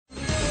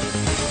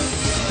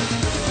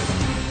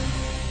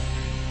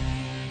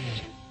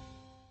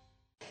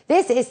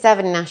This is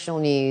 7 National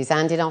News,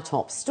 and in our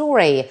top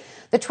story,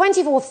 the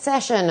 24th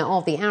session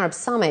of the Arab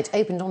Summit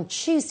opened on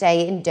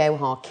Tuesday in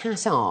Doha,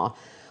 Qatar,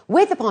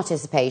 with the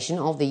participation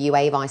of the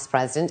UAE Vice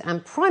President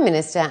and Prime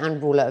Minister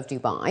and ruler of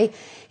Dubai,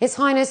 His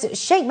Highness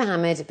Sheikh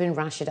Mohammed bin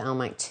Rashid Al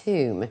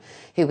Maktoum,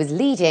 who was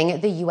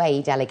leading the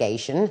UAE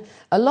delegation,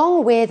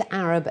 along with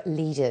Arab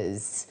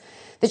leaders.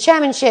 The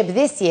chairmanship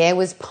this year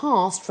was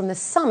passed from the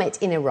summit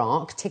in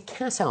Iraq to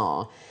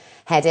Qatar,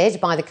 headed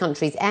by the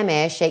country's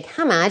Emir Sheikh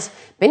Hamad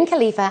bin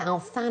Khalifa Al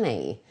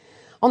Thani.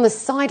 On the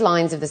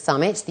sidelines of the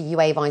summit, the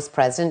UAE Vice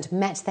President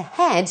met the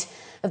head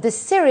of the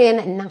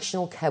Syrian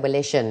National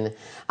Coalition,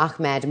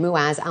 Ahmed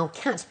Muaz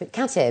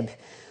al-Khatib,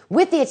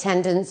 with the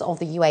attendance of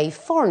the UAE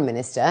Foreign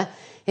Minister,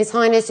 His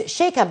Highness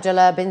Sheikh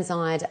Abdullah bin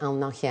Zayed Al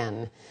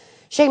Nahyan.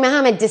 Sheikh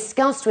Mohammed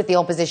discussed with the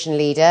opposition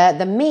leader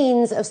the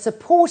means of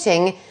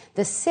supporting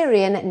the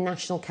Syrian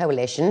National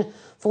Coalition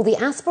for the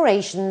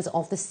aspirations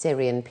of the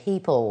Syrian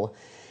people.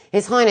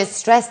 His Highness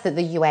stressed that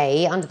the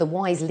UAE, under the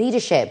wise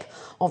leadership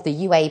of the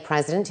UAE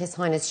President, His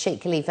Highness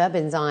Sheikh Khalifa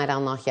bin Zayed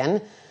Al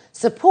Nahyan,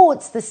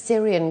 supports the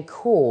Syrian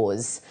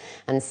cause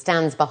and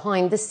stands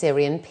behind the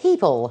Syrian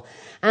people,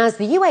 as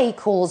the UAE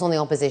calls on the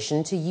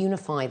opposition to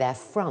unify their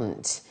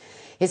front.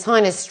 His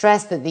Highness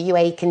stressed that the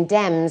UAE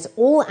condemns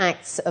all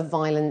acts of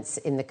violence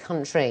in the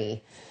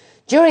country.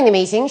 During the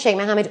meeting, Sheikh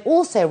Mohammed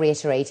also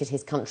reiterated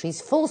his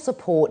country's full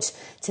support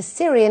to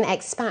Syrian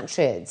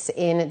expatriates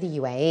in the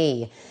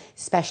UAE,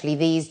 especially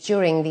these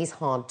during these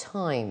hard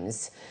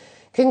times.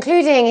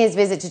 Concluding his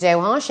visit to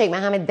Doha, Sheikh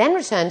Mohammed then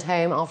returned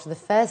home after the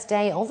first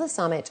day of the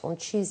summit on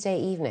Tuesday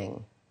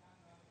evening.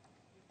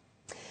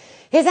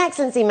 His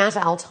Excellency Matt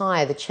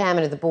Al-Taya, the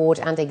chairman of the board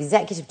and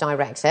executive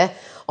director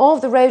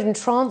of the Road and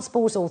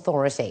Transport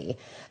Authority,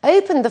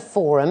 opened the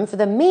forum for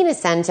the MENA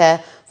Centre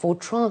for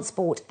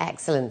Transport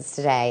Excellence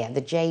today at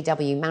the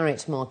JW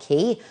Marriott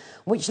Marquee,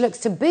 which looks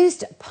to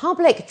boost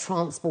public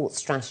transport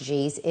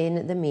strategies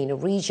in the MENA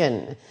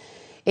region.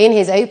 In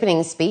his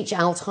opening speech,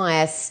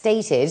 Al-Taya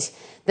stated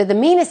that the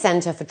MENA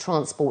Centre for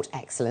Transport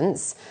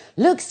Excellence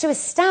looks to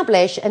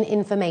establish an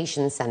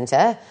information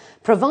centre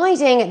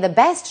providing the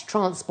best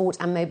transport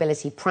and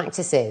mobility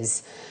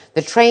practices,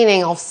 the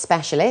training of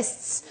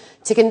specialists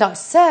to conduct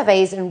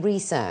surveys and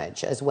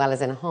research, as well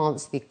as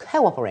enhance the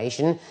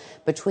cooperation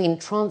between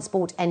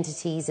transport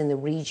entities in the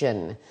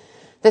region.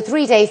 The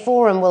 3-day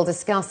forum will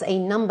discuss a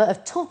number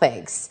of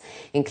topics,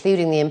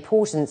 including the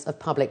importance of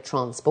public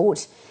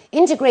transport,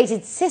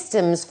 integrated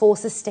systems for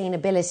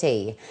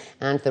sustainability,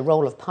 and the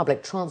role of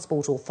public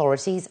transport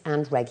authorities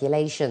and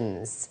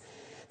regulations.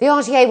 The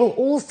RTA will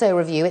also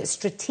review its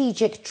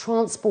strategic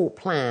transport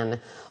plan,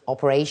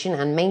 operation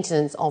and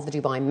maintenance of the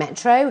Dubai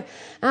Metro,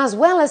 as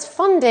well as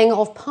funding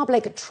of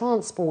public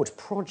transport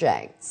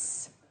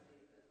projects.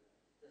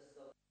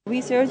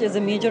 Research is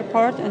a major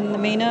part in the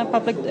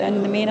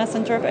MENA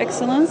Center of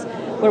Excellence.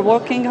 We're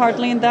working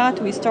hardly in that.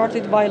 We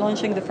started by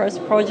launching the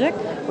first project,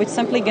 which is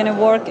simply going to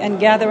work and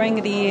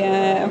gathering the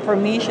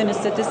information and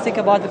statistic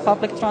about the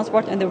public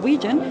transport in the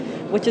region,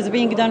 which is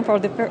being done for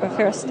the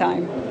first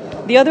time.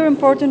 The other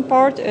important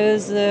part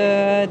is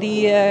the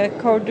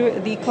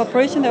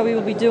cooperation that we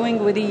will be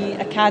doing with the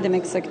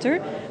academic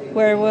sector,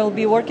 where we'll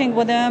be working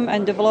with them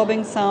and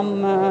developing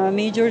some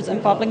majors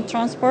in public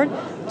transport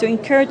to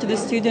encourage the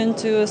student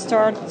to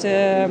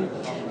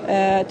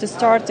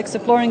start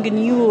exploring a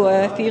new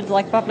field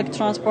like public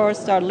transport,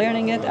 start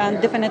learning it, and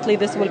definitely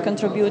this will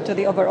contribute to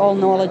the overall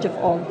knowledge of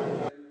all.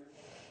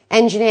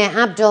 Engineer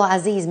Abdul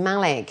Aziz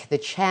Malik, the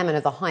chairman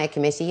of the Higher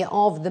Committee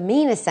of the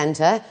MENA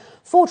Centre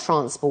for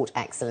Transport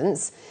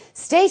Excellence,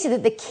 stated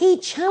that the key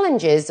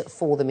challenges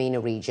for the MENA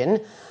region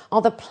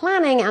are the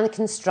planning and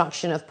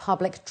construction of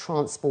public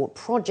transport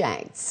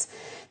projects,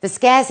 the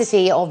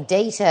scarcity of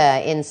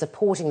data in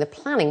supporting the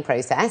planning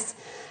process,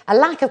 a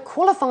lack of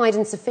qualified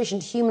and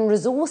sufficient human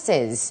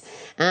resources,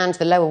 and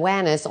the low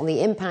awareness on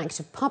the impact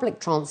of public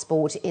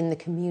transport in the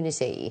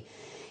community.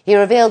 He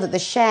revealed that the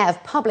share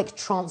of public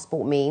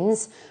transport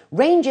means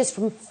ranges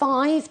from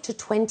 5 to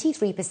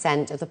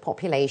 23% of the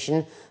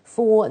population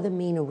for the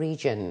MENA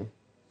region.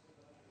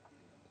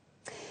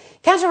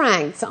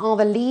 Cataracts are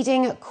the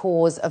leading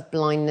cause of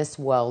blindness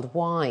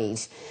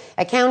worldwide,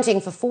 accounting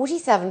for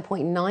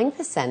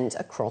 47.9%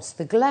 across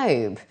the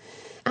globe.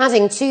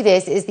 Adding to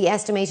this is the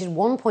estimated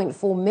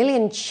 1.4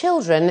 million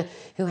children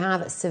who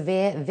have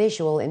severe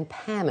visual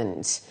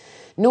impairment.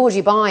 Noor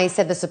Dubai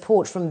said the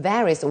support from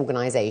various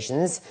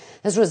organisations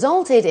has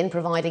resulted in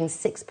providing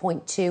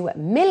 6.2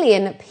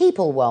 million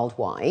people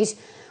worldwide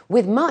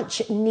with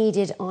much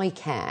needed eye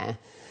care.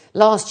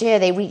 Last year,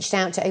 they reached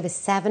out to over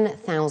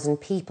 7,000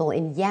 people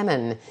in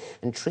Yemen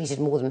and treated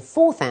more than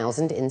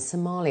 4,000 in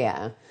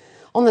Somalia.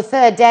 On the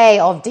third day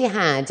of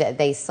Dihad,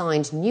 they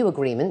signed new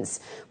agreements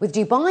with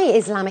Dubai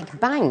Islamic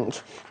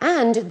Bank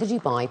and the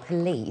Dubai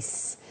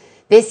Police.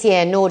 This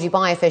year, Noor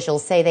Dubai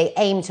officials say they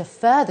aim to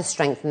further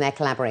strengthen their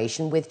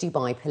collaboration with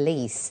Dubai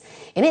Police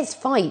in its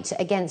fight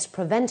against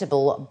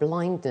preventable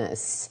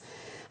blindness.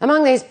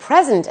 Among those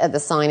present at the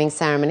signing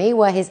ceremony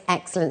were His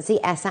Excellency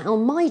Essa Al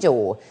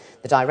Maidor,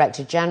 the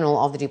Director General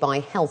of the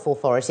Dubai Health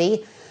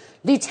Authority,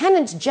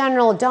 Lieutenant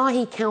General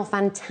Dahi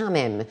Kalfan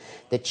Tamim,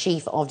 the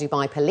Chief of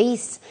Dubai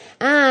Police,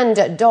 and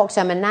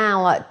Dr.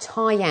 Manal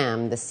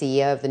Tayyam, the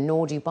CEO of the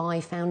Noor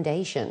Dubai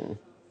Foundation.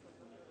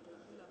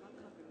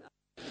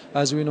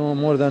 As we know,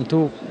 more than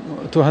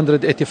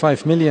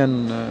 285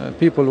 million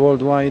people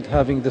worldwide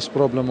having this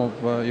problem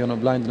of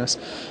blindness,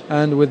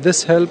 and with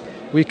this help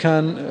we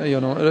can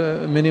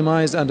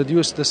minimize and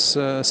reduce this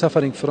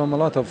suffering from a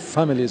lot of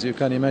families. You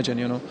can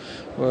imagine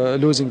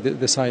losing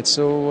the sight.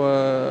 So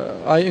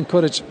I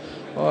encourage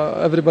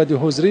everybody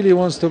who really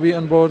wants to be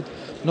on board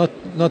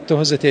not to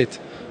hesitate,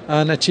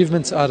 and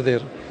achievements are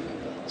there.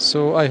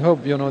 So I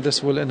hope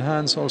this will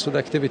enhance also the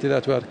activity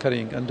that we are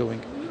carrying and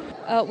doing.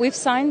 We've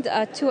signed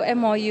 2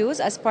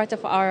 MOUs as part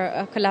of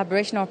our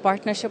collaboration or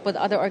partnership with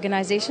other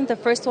organizations. The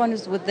first one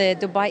is with the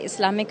Dubai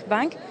Islamic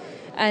Bank,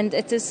 and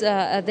it is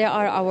they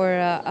are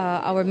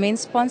our main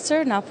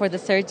sponsor now for the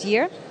 3rd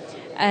year.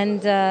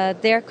 And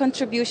their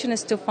contribution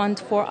is to fund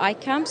 4 eye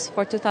camps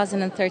for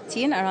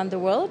 2013 around the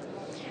world.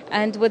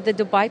 And with the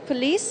Dubai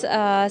Police,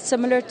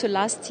 similar to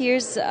last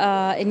year's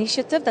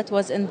initiative that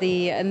was in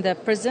the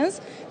prisons,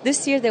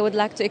 this year they would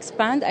like to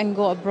expand and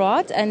go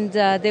abroad, and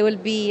they will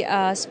be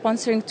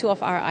sponsoring 2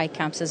 of our eye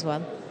camps as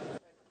well.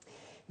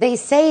 They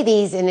say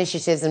these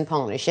initiatives and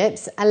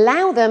partnerships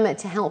allow them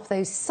to help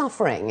those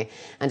suffering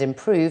and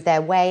improve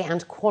their way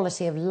and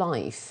quality of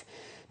life.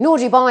 Noor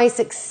Dubai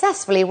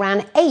successfully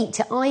ran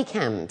 8 eye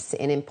camps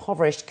in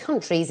impoverished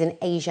countries in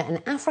Asia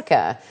and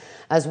Africa,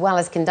 as well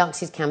as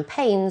conducted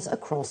campaigns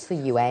across the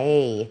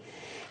UAE.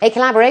 A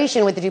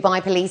collaboration with the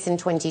Dubai Police in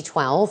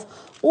 2012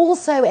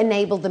 also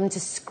enabled them to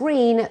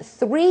screen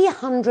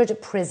 300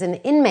 prison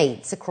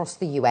inmates across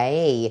the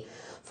UAE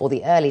for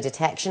the early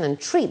detection and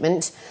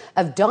treatment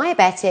of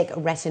diabetic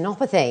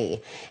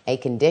retinopathy, a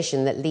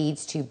condition that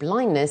leads to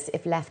blindness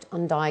if left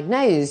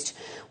undiagnosed,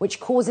 which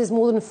causes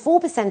more than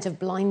 4% of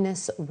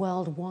blindness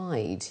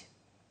worldwide.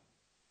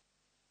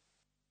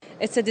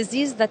 It's a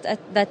disease that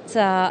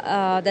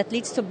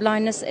leads to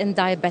blindness in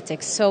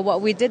diabetics. So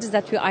what we did is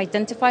that we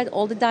identified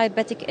all the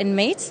diabetic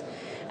inmates,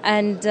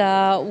 and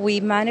we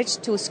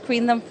managed to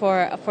screen them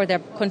for their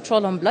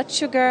control on blood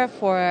sugar,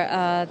 for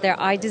their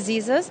eye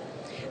diseases.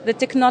 The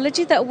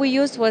technology that we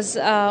used was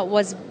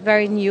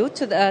very new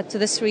to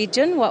this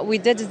region. What we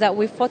did is that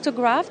we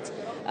photographed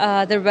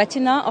the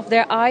retina of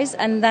their eyes,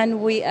 and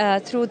then we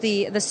through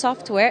the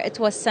software it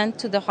was sent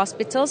to the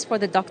hospitals for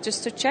the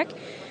doctors to check.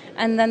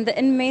 And then the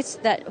inmates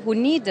who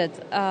needed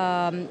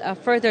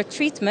further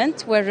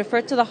treatment were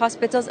referred to the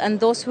hospitals, and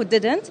those who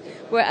didn't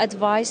were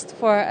advised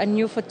for a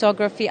new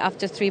photography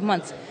after 3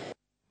 months.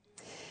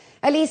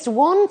 At least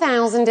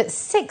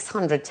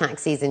 1,600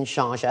 taxis in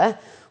Sharjah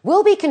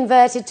will be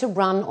converted to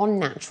run on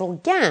natural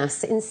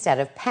gas instead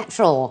of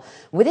petrol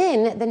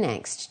within the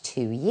next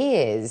 2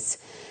 years.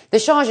 The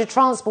Sharjah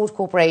Transport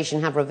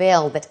Corporation have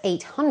revealed that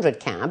 800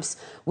 cabs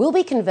will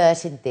be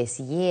converted this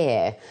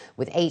year,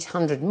 with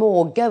 800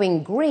 more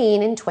going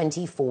green in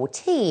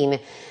 2014,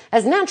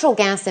 as natural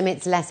gas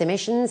emits less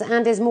emissions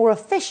and is more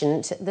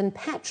efficient than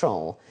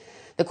petrol.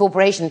 The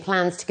corporation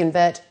plans to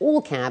convert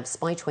all cabs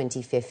by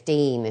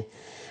 2015.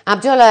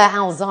 Abdullah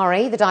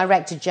Al-Zari, the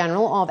Director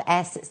General of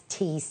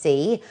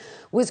STC,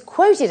 was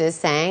quoted as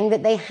saying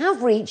that they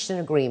have reached an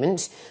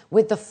agreement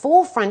with the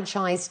 4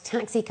 franchised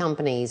taxi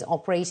companies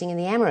operating in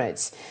the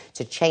Emirates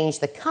to change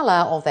the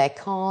colour of their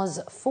cars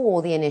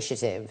for the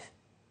initiative.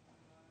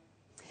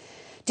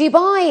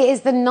 Dubai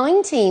is the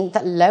 19th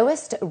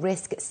lowest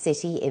risk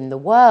city in the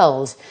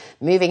world,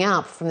 moving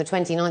up from the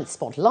 29th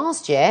spot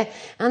last year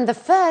and the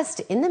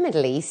first in the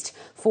Middle East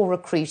for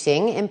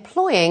recruiting,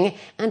 employing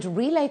and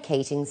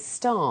relocating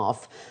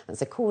staff.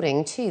 That's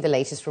according to the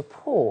latest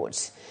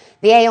report.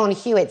 The Aon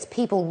Hewitt's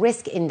People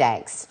Risk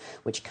Index,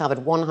 which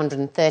covered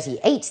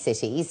 138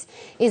 cities,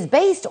 is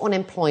based on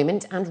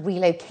employment and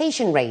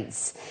relocation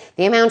rates,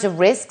 the amount of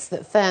risks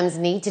that firms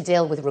need to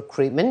deal with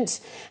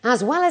recruitment,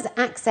 as well as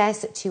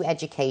access to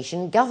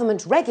education,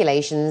 government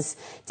regulations,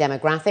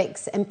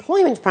 demographics,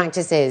 employment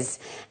practices,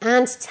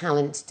 and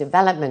talent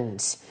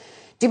development.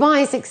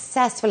 Dubai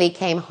successfully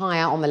came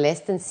higher on the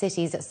list than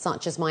cities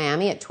such as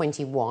Miami at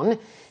 21,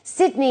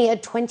 Sydney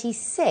at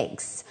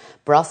 26,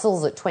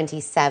 Brussels at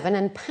 27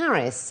 and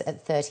Paris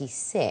at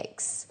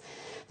 36.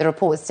 The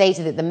report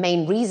stated that the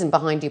main reason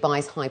behind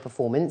Dubai's high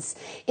performance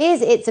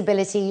is its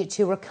ability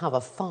to recover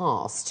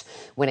fast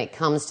when it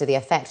comes to the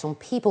effect on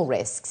people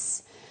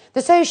risks.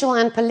 The social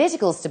and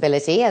political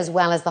stability, as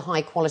well as the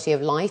high quality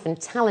of life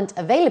and talent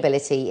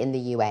availability in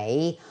the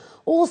UAE,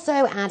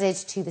 also added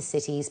to the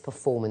city's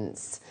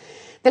performance.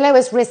 The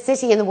lowest risk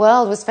city in the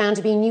world was found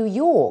to be New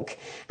York,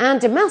 and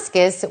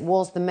Damascus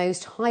was the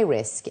most high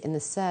risk in the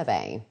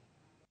survey.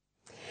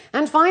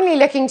 And finally,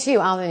 looking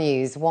to other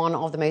news, one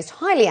of the most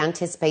highly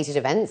anticipated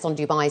events on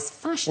Dubai's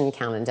fashion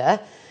calendar,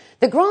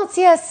 the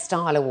Grazia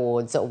Style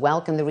Awards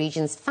welcomed the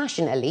region's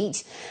fashion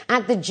elite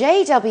at the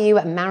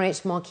JW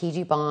Marriott Marquis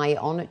Dubai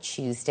on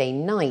Tuesday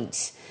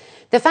night.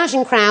 The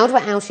fashion crowd were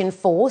out in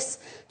force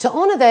to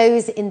honour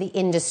those in the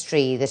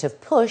industry that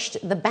have pushed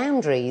the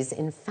boundaries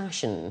in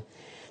fashion.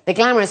 The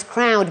glamorous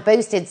crowd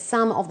boasted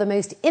some of the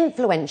most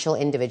influential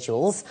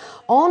individuals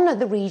on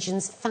the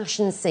region's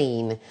fashion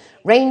scene,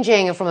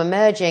 ranging from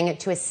emerging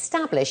to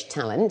established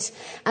talent,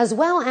 as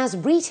well as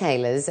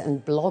retailers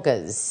and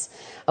bloggers.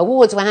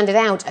 Awards were handed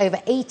out over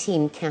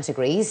 18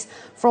 categories,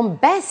 from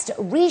Best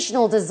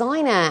Regional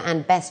Designer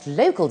and Best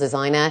Local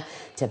Designer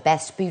to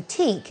Best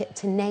Boutique,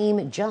 to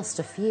name just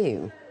a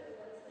few.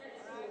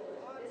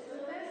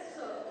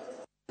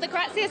 The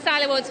Grazia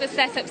Style Awards was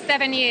set up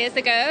 7 years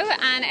ago,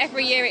 and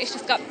every year it's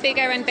just got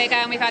bigger and bigger,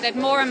 and we've added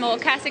more and more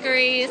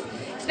categories.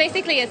 It's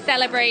basically a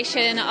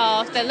celebration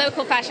of the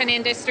local fashion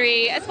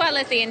industry as well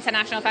as the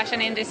international fashion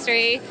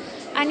industry.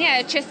 And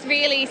yeah, just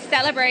really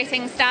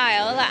celebrating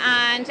style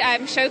and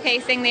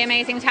showcasing the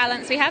amazing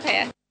talents we have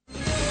here.